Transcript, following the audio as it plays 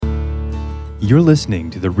You're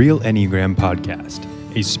listening to the Real Enneagram Podcast,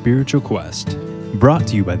 a spiritual quest, brought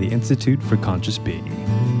to you by the Institute for Conscious Being.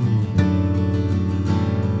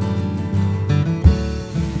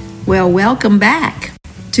 Well, welcome back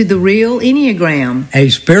to the Real Enneagram, a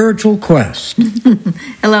spiritual quest.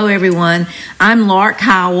 Hello, everyone. I'm Lark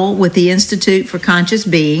Howell with the Institute for Conscious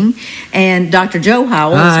Being, and Dr. Joe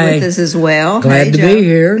Howell is with us as well. Glad to be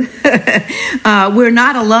here. We're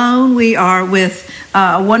not alone. We are with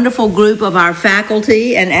a wonderful group of our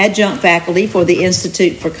faculty and adjunct faculty for the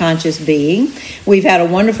Institute for Conscious Being. We've had a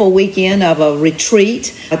wonderful weekend of a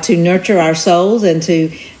retreat to nurture our souls and to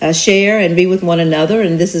share and be with one another,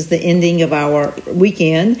 and this is the ending of our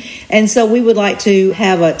weekend. And so we would like to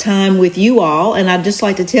have a time with you all, and I'd just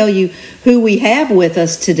like to tell you who we have with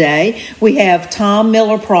us today. We have Tom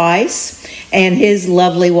Miller-Price and his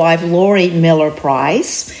lovely wife, Lori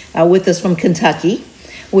Miller-Price, with us from Kentucky.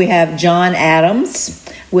 We have John Adams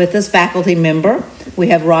with us, faculty member. We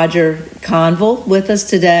have Roger Conville with us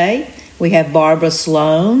today. We have Barbara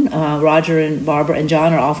Sloan. Roger and Barbara and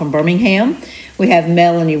John are all from Birmingham. We have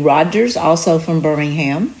Melanie Rogers, also from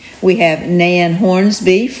Birmingham. We have Nan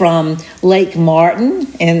Hornsby from Lake Martin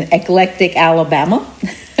in Eclectic, Alabama.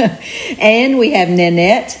 And we have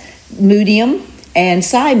Nanette Moodium and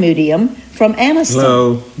Cy Moodium from Anniston,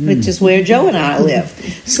 Hello. Which is where Joe and I live.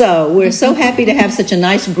 So we're so happy to have such a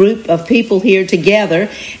nice group of people here together.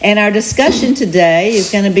 And our discussion today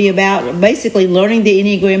is going to be about basically learning the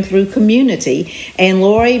Enneagram through community. And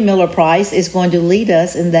Lori Miller-Price is going to lead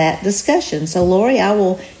us in that discussion. So Lori, I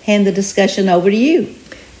will hand the discussion over to you.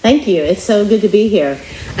 Thank you. It's so good to be here.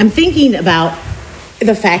 I'm thinking about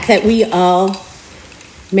the fact that we all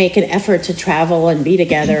make an effort to travel and be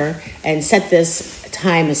together and set this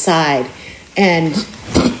time aside. And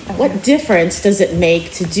what difference does it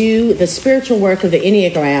make to do the spiritual work of the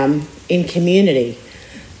Enneagram in community?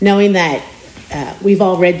 Knowing that we've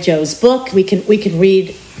all read Joe's book, we can read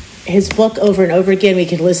his book over and over again. We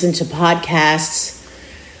can listen to podcasts.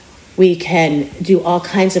 We can do all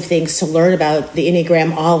kinds of things to learn about the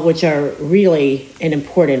Enneagram, all of which are really an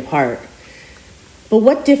important part. But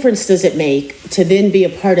what difference does it make to then be a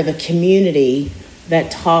part of a community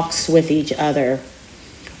that talks with each other,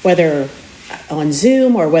 whether on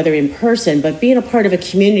Zoom or whether in person, but being a part of a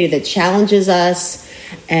community that challenges us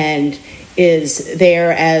and is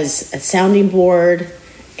there as a sounding board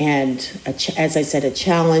and, as I said, a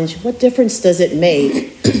challenge? What difference does it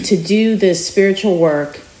make to do this spiritual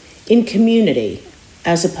work in community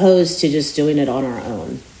as opposed to just doing it on our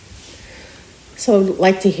own? So I'd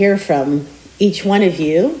like to hear from each one of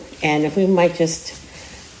you, and if we might just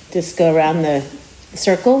go around the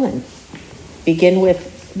circle and begin with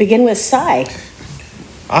Cy.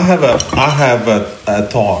 I have a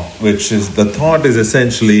thought, which is the thought is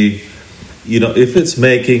essentially, if it's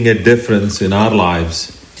making a difference in our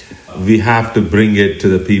lives, we have to bring it to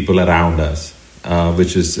the people around us,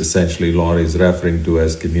 which is essentially Laurie's referring to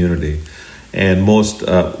as community. And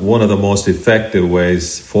one of the most effective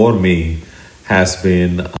ways for me has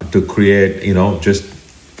been to create, just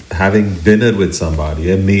having dinner with somebody,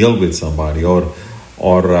 a meal with somebody, or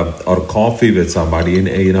coffee with somebody,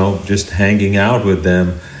 and just hanging out with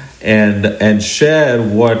them, and share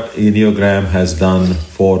what Enneagram has done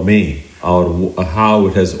for me, or how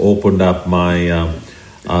it has opened up my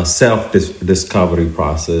self-discovery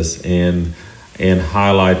process, and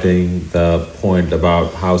highlighting the point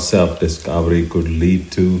about how self-discovery could lead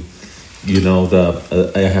to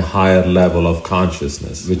a higher level of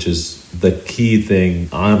consciousness, which is the key thing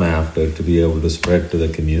I'm after to be able to spread to the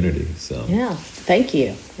community. So yeah, thank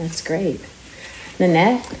you. That's great.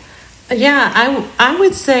 Nanette? Yeah, I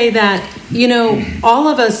would say that, all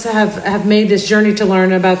of us have made this journey to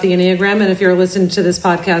learn about the Enneagram. And if you're listening to this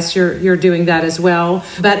podcast, you're doing that as well.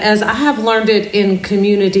 But as I have learned it in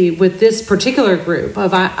community with this particular group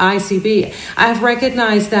of ICB, I've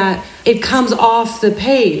recognized that it comes off the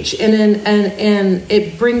page and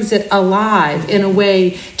it brings it alive in a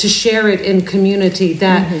way to share it in community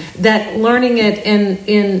that learning it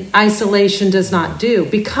in isolation does not do.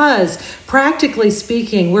 Because practically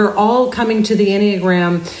speaking, we're all coming to the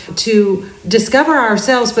Enneagram to discover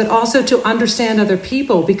ourselves, but also to understand other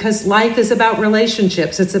people, because life is about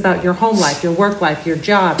relationships. It's about your home life, your work life, your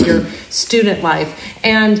job, your student life.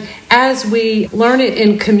 And as we learn it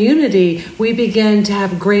in community, we begin to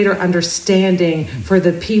have greater understanding for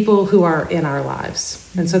the people who are in our lives.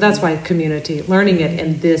 And so that's why community, learning it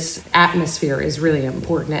in this atmosphere is really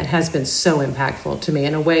important. It has been so impactful to me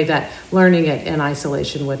in a way that learning it in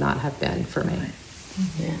isolation would not have been for me.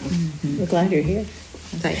 Yeah. We're glad you're here.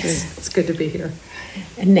 Thanks. It's good to be here.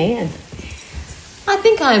 And Nan? I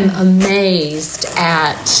think I'm amazed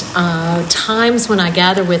at times when I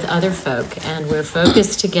gather with other folk and we're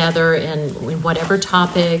focused together in whatever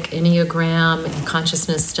topic, Enneagram and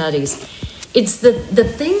consciousness studies. It's the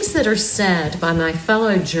things that are said by my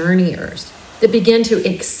fellow journeyers that begin to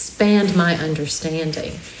expand my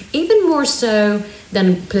understanding, even more so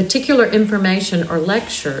than particular information or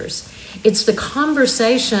lectures. It's the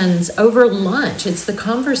conversations over lunch. It's the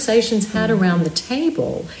conversations had around the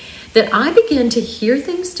table that I begin to hear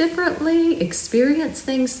things differently, experience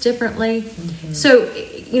things differently. Mm-hmm. So,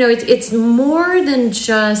 it's more than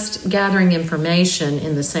just gathering information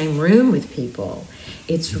in the same room with people.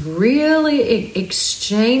 It's really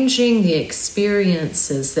exchanging the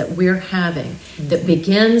experiences that we're having that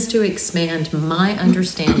begins to expand my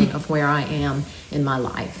understanding of where I am in my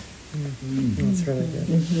life. Mm-hmm. That's really good.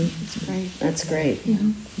 Mm-hmm. That's great.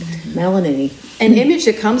 Mm-hmm. Melanie. An image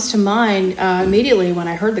that comes to mind immediately when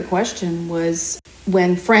I heard the question was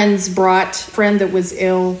when friends brought a friend that was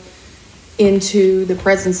ill into the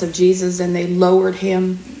presence of Jesus and they lowered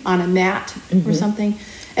him on a mat or something.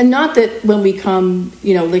 And not that when we come,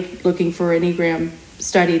 looking for Enneagram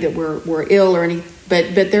study that we're ill or any,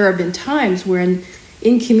 but there have been times when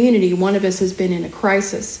in community one of us has been in a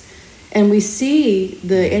crisis. And we see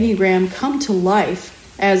the Enneagram come to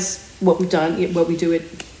life as what we do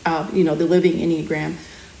it, the living Enneagram.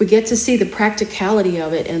 We get to see the practicality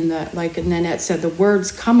of it, and like Nanette said, the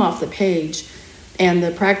words come off the page, and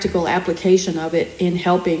the practical application of it in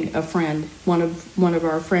helping a friend, one of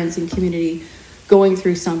our friends in community, going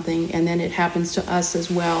through something, and then it happens to us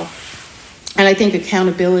as well. And I think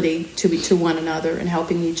accountability to one another and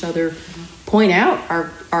helping each other point out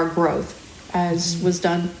our growth, as was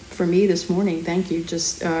done for me this morning. Thank you.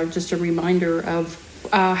 Just a reminder of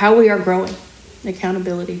how we are growing,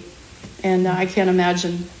 accountability. And I can't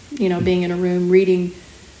imagine, being in a room reading.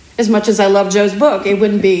 As much as I love Joe's book, it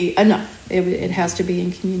wouldn't be enough. It has to be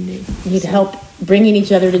in community. You need help bringing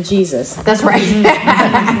each other to Jesus. That's right.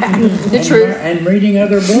 The truth. And reading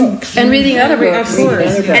other books. And reading other books. Of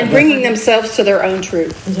course. And bringing themselves to their own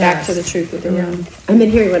truth. Back to the truth of their own. And then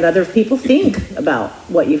hearing what other people think about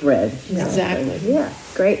what you've read. Exactly. Yeah.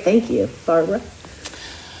 Great. Thank you. Barbara?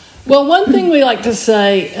 Well, one thing we like to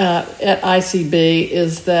say at ICB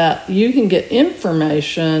is that you can get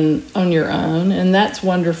information on your own, and that's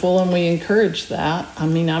wonderful, and we encourage that. I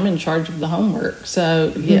mean, I'm in charge of the homework,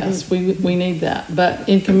 so yes, we need that. But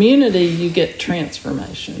in community, you get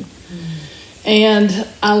transformation. And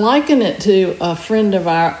I liken it to a friend of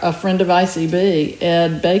ICB,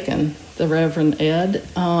 Ed Bacon, the Reverend Ed,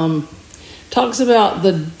 talks about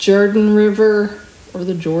the Jordan River, or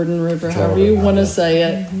the Jordan River, however you want to say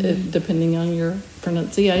it, depending on your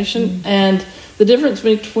pronunciation, and the difference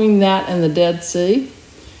between that and the Dead Sea,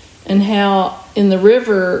 and how in the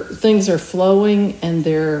river things are flowing and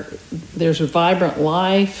there's a vibrant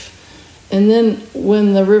life, and then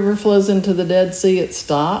when the river flows into the Dead Sea, it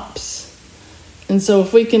stops. And so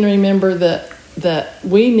if we can remember that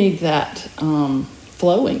we need that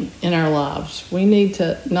flowing in our lives, we need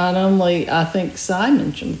to not only, I think Cy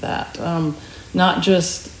mentioned that, not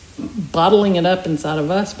just bottling it up inside of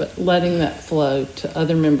us, but letting that flow to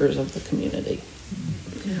other members of the community.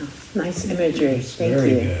 Yeah, nice imagery. Thank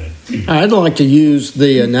Very you. good. I'd like to use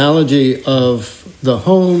the analogy of the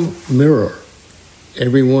home mirror.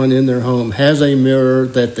 Everyone in their home has a mirror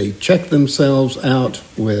that they check themselves out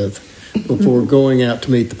with before going out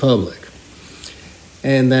to meet the public.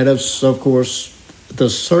 And that is, of course, the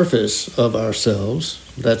surface of ourselves.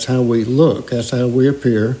 That's how we look. That's how we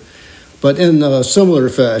appear. But in a similar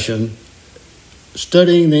fashion,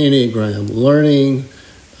 studying the Enneagram, learning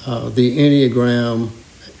the Enneagram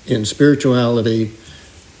in spirituality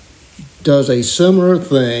does a similar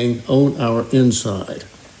thing on our inside.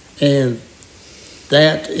 And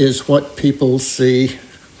that is what people see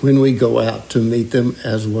when we go out to meet them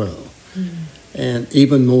as well. And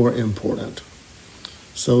even more important.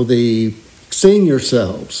 So the seeing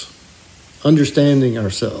yourselves, understanding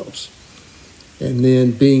ourselves, and then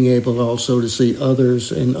being able also to see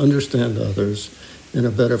others and understand others in a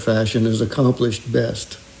better fashion is accomplished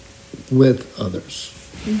best with others.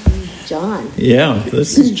 John. Yeah,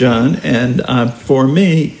 this is John. And for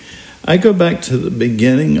me, I go back to the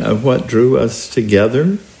beginning of what drew us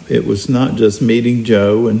together. It was not just meeting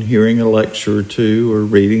Joe and hearing a lecture or two or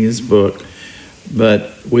reading his book,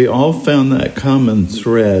 but we all found that common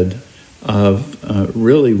thread of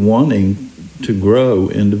really wanting to grow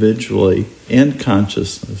individually in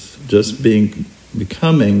consciousness, just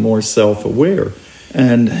becoming more self-aware.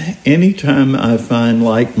 And anytime I find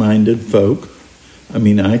like-minded folk, I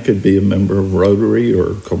mean, I could be a member of Rotary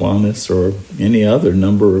or Kiwanis or any other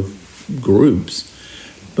number of groups,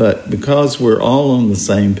 but because we're all on the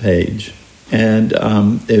same page. And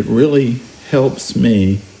it really helps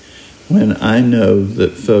me when I know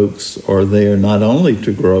that folks are there not only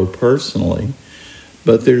to grow personally,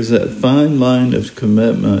 but there's that fine line of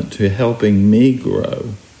commitment to helping me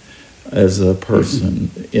grow as a person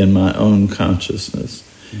in my own consciousness.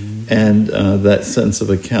 And that sense of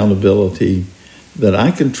accountability that I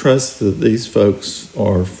can trust that these folks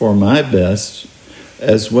are for my best,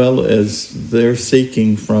 as well as they're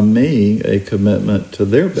seeking from me a commitment to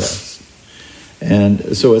their best.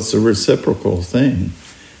 And so it's a reciprocal thing.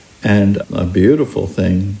 And a beautiful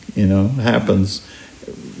thing, happens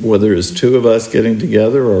whether it's two of us getting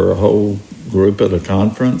together or a whole group at a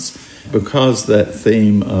conference, because that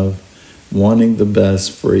theme of wanting the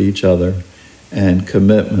best for each other and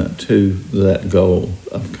commitment to that goal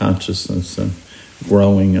of consciousness and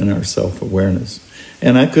growing in our self-awareness.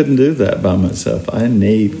 And I couldn't do that by myself. I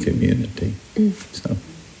need community. So.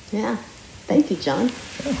 Yeah. Thank you, John.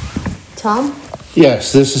 Tom?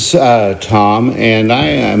 Yes, this is Tom, and I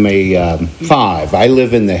am a 5. I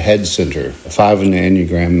live in the head center, 5 in the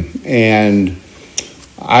Enneagram, and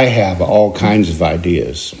I have all kinds of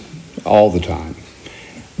ideas all the time.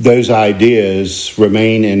 Those ideas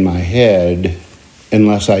remain in my head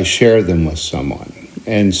unless I share them with someone.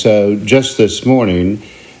 And so just this morning,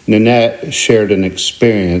 Nanette shared an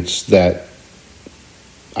experience that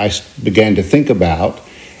I began to think about,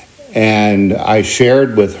 and I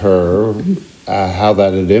shared with her how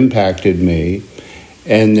that had impacted me.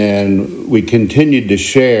 And then we continued to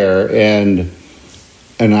share, and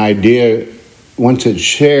an idea, once it's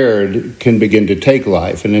shared, can begin to take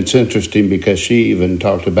life. And it's interesting because she even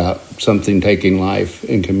talked about something taking life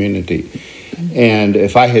in community. And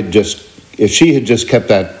if she had just kept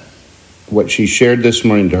that, what she shared this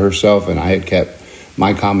morning, to herself, and I had kept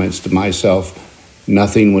my comments to myself,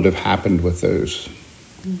 nothing would have happened with those.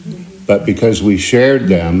 But because we shared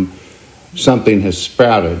them, something has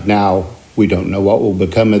sprouted. Now, we don't know what will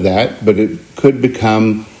become of that, but it could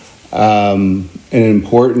become an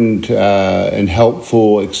important and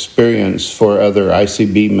helpful experience for other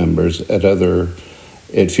ICB members at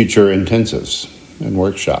future intensives and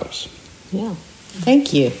workshops. Yeah,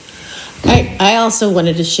 thank you. I also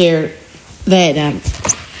wanted to share that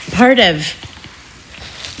part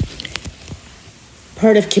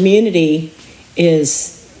of community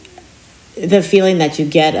is the feeling that you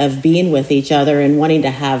get of being with each other and wanting to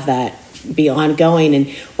have that be ongoing. And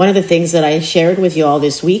one of the things that I shared with you all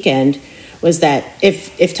this weekend was that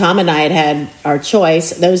if Tom and I had our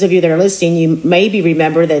choice, those of you that are listening, you maybe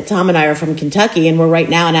remember that Tom and I are from Kentucky and we're right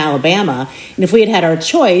now in Alabama. And if we had had our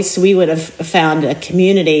choice, we would have found a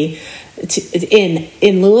community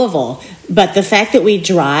in Louisville. But the fact that we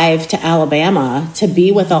drive to Alabama to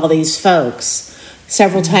be with all these folks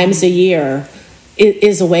several times a year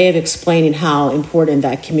is a way of explaining how important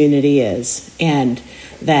that community is, and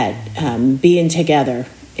that being together,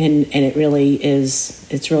 and it really is,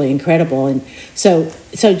 it's really incredible. And so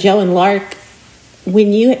Joe and Lark,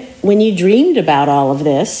 when you dreamed about all of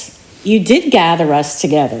this, you did gather us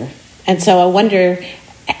together. And so I wonder,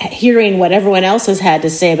 hearing what everyone else has had to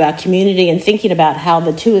say about community and thinking about how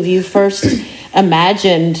the two of you first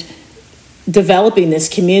imagined developing this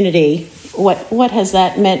community, what has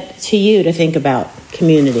that meant to you to think about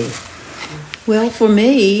community? Well, for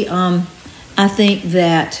me, I think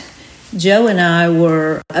that Joe and I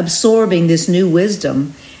were absorbing this new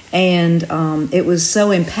wisdom, and it was so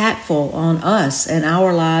impactful on us and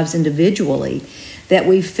our lives individually that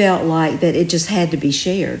we felt like that it just had to be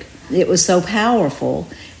shared. It was so powerful,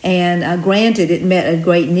 and granted, it met a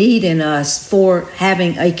great need in us for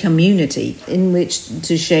having a community in which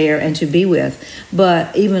to share and to be with.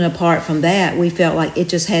 But even apart from that, we felt like it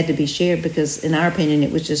just had to be shared because, in our opinion,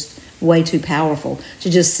 it was just way too powerful to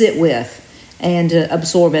just sit with and to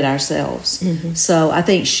absorb it ourselves. Mm-hmm. So I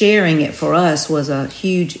think sharing it for us was a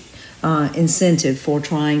huge incentive for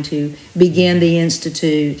trying to begin the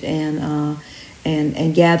Institute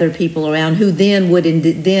and gather people around who then would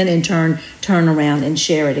in turn turn around and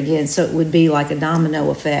share it again. So it would be like a domino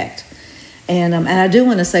effect. And I do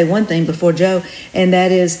want to say one thing before Joe, and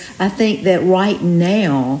that is I think that right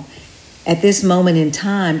now, at this moment in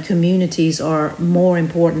time, communities are more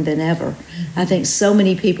important than ever. I think so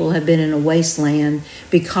many people have been in a wasteland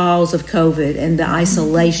because of COVID and the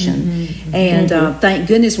isolation. And thank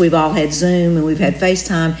goodness we've all had Zoom and we've had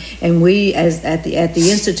FaceTime, and we at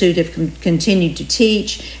the Institute have continued to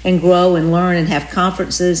teach and grow and learn and have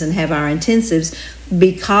conferences and have our intensives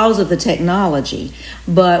because of the technology.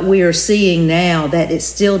 But we are seeing now that it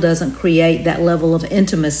still doesn't create that level of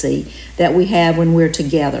intimacy that we have when we're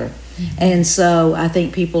together. And so I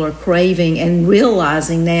think people are craving and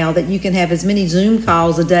realizing now that you can have as many Zoom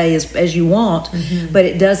calls a day as you want, but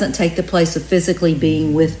it doesn't take the place of physically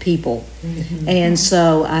being with people. And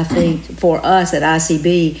so I think for us at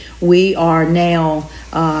ICB, we are now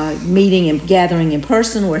meeting and gathering in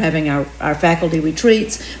person. We're having our faculty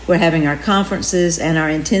retreats, we're having our conferences and our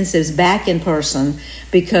intensives back in person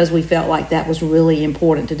because we felt like that was really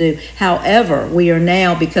important to do. However, we are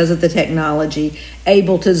now, because of the technology,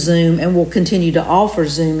 able to Zoom, and will continue to offer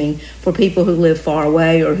Zooming for people who live far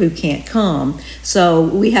away or who can't come. So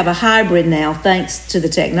we have a hybrid now thanks to the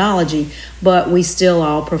technology, but we still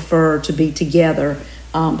all prefer to be together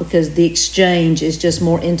because the exchange is just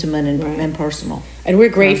more intimate and personal. And we're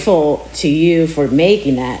grateful to you for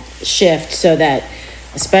making that shift so that,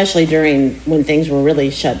 especially during when things were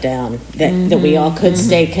really shut down, that we all could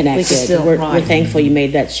stay connected. We're thankful you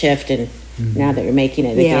made that shift, and now that you're making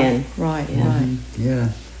it again. Right. Yeah,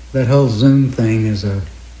 that whole Zoom thing is a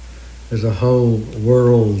whole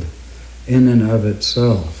world in and of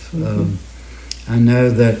itself. I know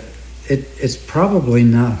that it's probably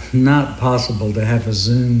not possible to have a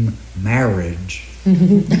Zoom marriage.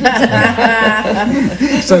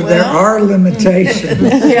 So there are limitations.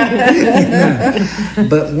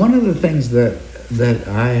 But one of the things that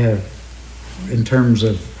I have, in terms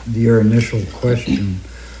of your initial question,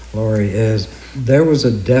 Lori, is there was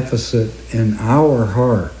a deficit in our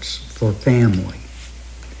hearts for family.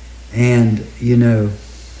 And, you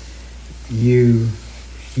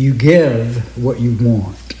give what you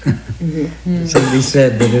want. Somebody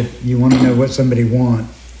said that if you want to know what somebody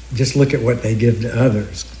wants, just look at what they give to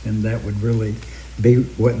others, and that would really be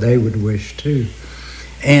what they would wish too.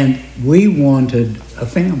 And we wanted a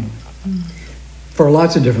family for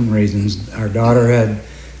lots of different reasons. Our daughter had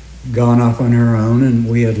gone off on her own, and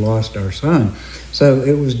we had lost our son. So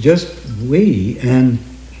it was just we, and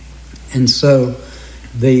so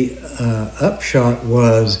the upshot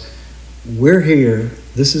was, we're here.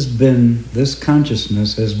 This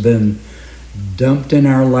consciousness has been dumped in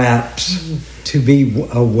our laps to be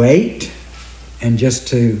a weight and just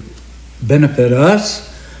to benefit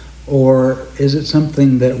us, or is it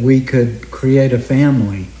something that we could create a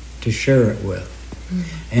family to share it with?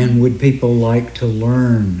 And would people like to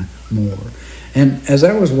learn more? And as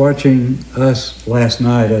I was watching us last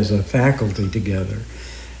night as a faculty together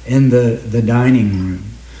in the dining room,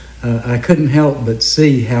 I couldn't help but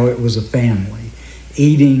see how it was a family,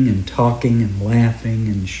 eating and talking and laughing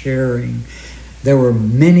and sharing. There were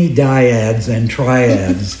many dyads and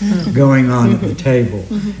triads going on at the table,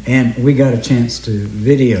 and we got a chance to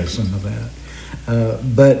video some of that.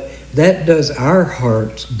 But that does our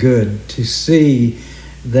hearts good to see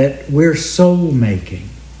that we're soul making,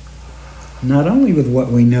 not only with what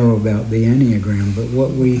we know about the Enneagram, but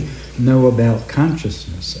what we know about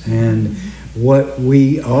consciousness and what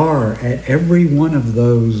we are at every one of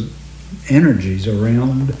those energies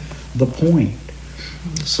around the point.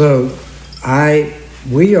 So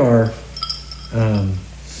we are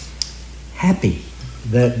happy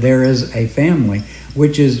that there is a family,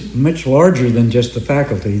 which is much larger than just the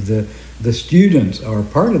faculty. The students are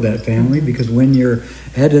part of that family, because when you're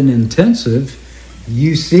at an intensive,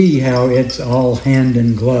 you see how it's all hand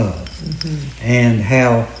in glove, and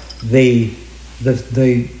how the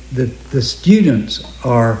students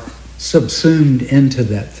are subsumed into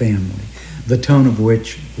that family, the tone of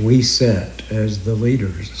which we set as the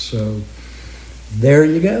leaders. So there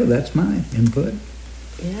you go. That's my input.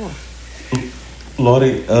 Yeah.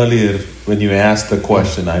 Lori, earlier when you asked the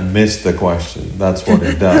question, I missed the question. That's what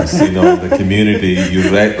it does. The community,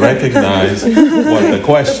 you recognize what the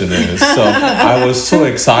question is. So I was so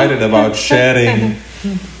excited about sharing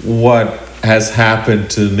what has happened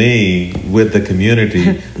to me with the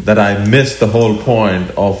community that I missed the whole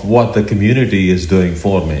point of what the community is doing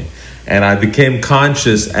for me. And I became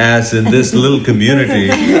conscious as in this little community,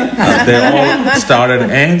 they all started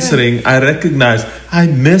answering. I recognized I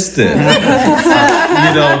missed it. So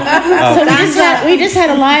we just had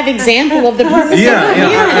a live example of the purpose.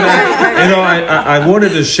 I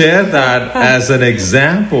wanted to share that as an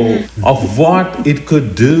example of what it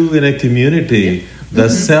could do in a community. The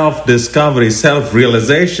self-discovery,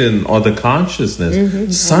 self-realization, or the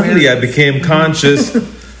consciousness. Suddenly I became conscious.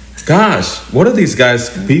 Gosh, what are these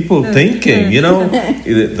people thinking?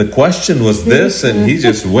 The question was this, and he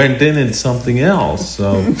just went in something else.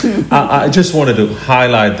 So I just wanted to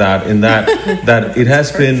highlight that that it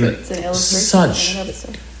has been such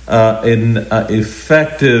an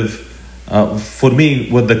effective for me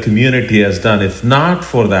what the community has done. If not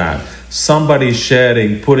for that, somebody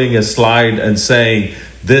sharing, putting a slide and saying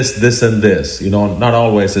this, and this, not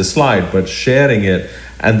always a slide, but sharing it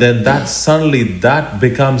And then that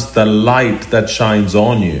becomes the light that shines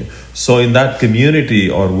on you. So in that community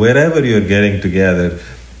or wherever you're getting together,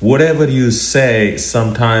 whatever you say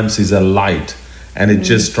sometimes is a light, and it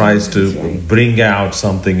just tries to bring out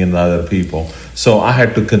something in other people. So I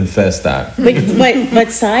had to confess that.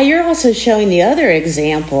 But Si, you're also showing the other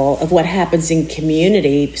example of what happens in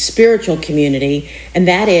community, spiritual community, and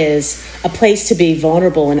that is a place to be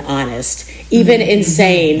vulnerable and honest, even in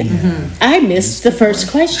saying, I missed the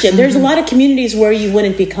first question. There's a lot of communities where you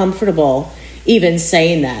wouldn't be comfortable even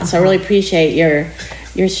saying that. So I really appreciate you're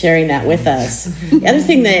sharing that with us. The other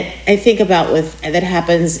thing that I think about that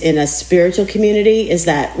happens in a spiritual community is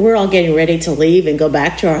that we're all getting ready to leave and go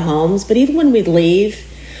back to our homes, but even when we leave,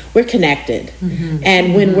 we're connected.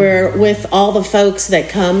 And when we're with all the folks that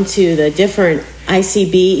come to the different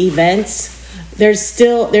ICB events, there's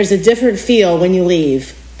a different feel when you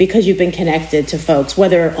leave because you've been connected to folks,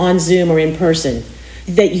 whether on Zoom or in person,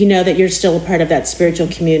 that you know that you're still a part of that spiritual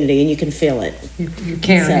community and you can feel it. You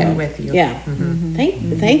carry it with you. Yeah.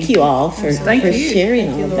 Thank you all for sharing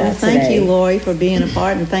all of that today. Thank you, Lori, for being a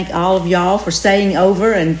part, and thank all of y'all for staying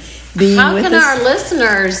over and being with us. How can our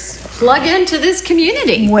listeners plug into this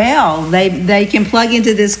community? Well, they can plug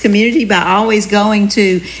into this community by always going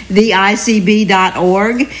to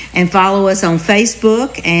theicb.org and follow us on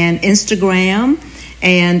Facebook and Instagram.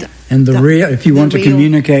 And if you want to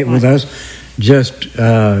communicate with us, just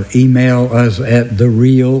email us at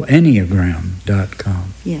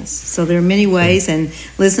therealenneagram.com. Yes, so there are many ways, and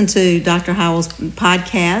listen to Dr. Howell's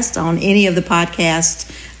podcast on any of the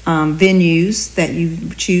podcast venues that you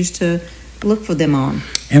choose to look for them on.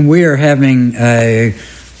 And we are having the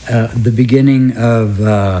beginning of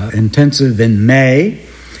intensive in May.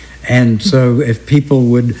 And so if people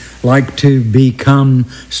would like to become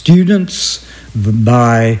students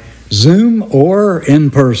by Zoom or in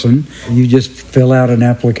person, you just fill out an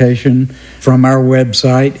application from our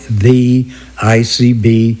website, theicb.org,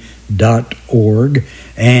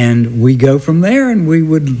 and we go from there, and we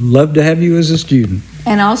would love to have you as a student.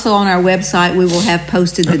 And also on our website, we will have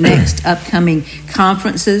posted the next upcoming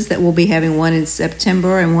conferences that we'll be having, one in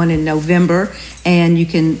September and one in November, and you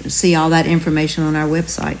can see all that information on our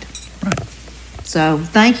website. Right. So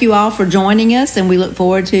thank you all for joining us, and we look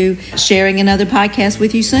forward to sharing another podcast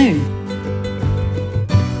with you soon.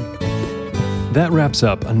 That wraps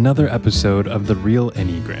up another episode of The Real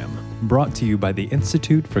Enneagram, brought to you by the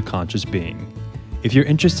Institute for Conscious Being. If you're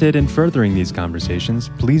interested in furthering these conversations,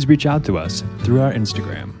 please reach out to us through our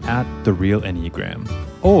Instagram @The Real Enneagram.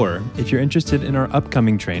 Or if you're interested in our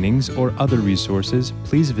upcoming trainings or other resources,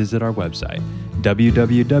 please visit our website,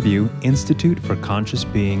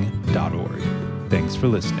 www.instituteforconsciousbeing.org. Thanks for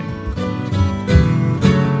listening.